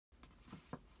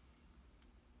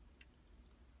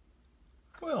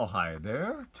Well, hi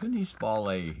there. Tennise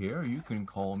Balle here. You can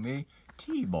call me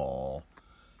T-Ball.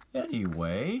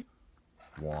 Anyway,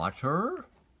 what are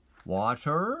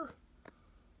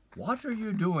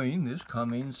you doing this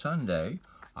coming Sunday,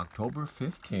 October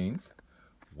 15th?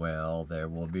 Well, there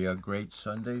will be a great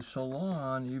Sunday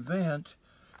Salon event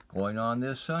going on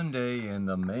this Sunday in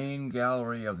the main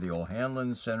gallery of the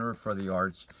O'Hanlon Center for the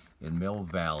Arts in Mill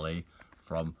Valley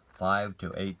from 5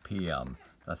 to 8 p.m.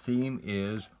 The theme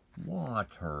is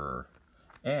water,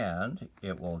 and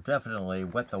it will definitely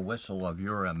wet the whistle of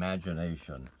your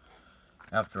imagination.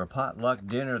 After a potluck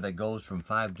dinner that goes from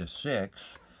 5 to 6,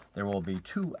 there will be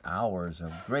 2 hours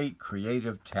of great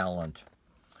creative talent.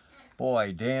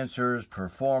 Boy, dancers,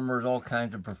 performers, all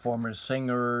kinds of performers,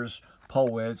 singers,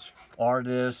 poets,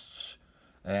 artists,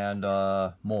 and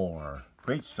more.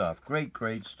 Great stuff,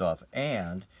 great stuff.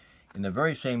 And in the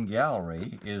very same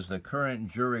gallery is the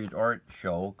current juried art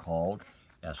show called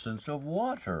Essence of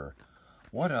Water.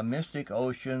 What a mystic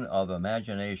ocean of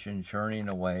imagination churning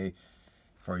away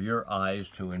for your eyes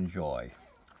to enjoy.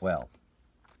 Well,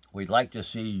 we'd like to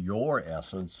see your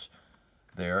essence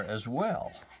there as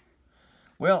well.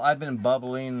 Well, I've been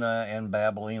bubbling and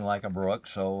babbling like a brook,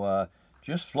 so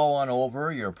just flow on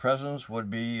over. Your presence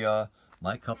would be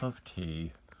my cup of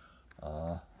tea.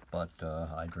 But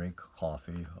I drink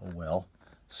coffee. Oh well.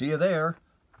 See you there.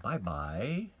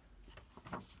 Bye-bye.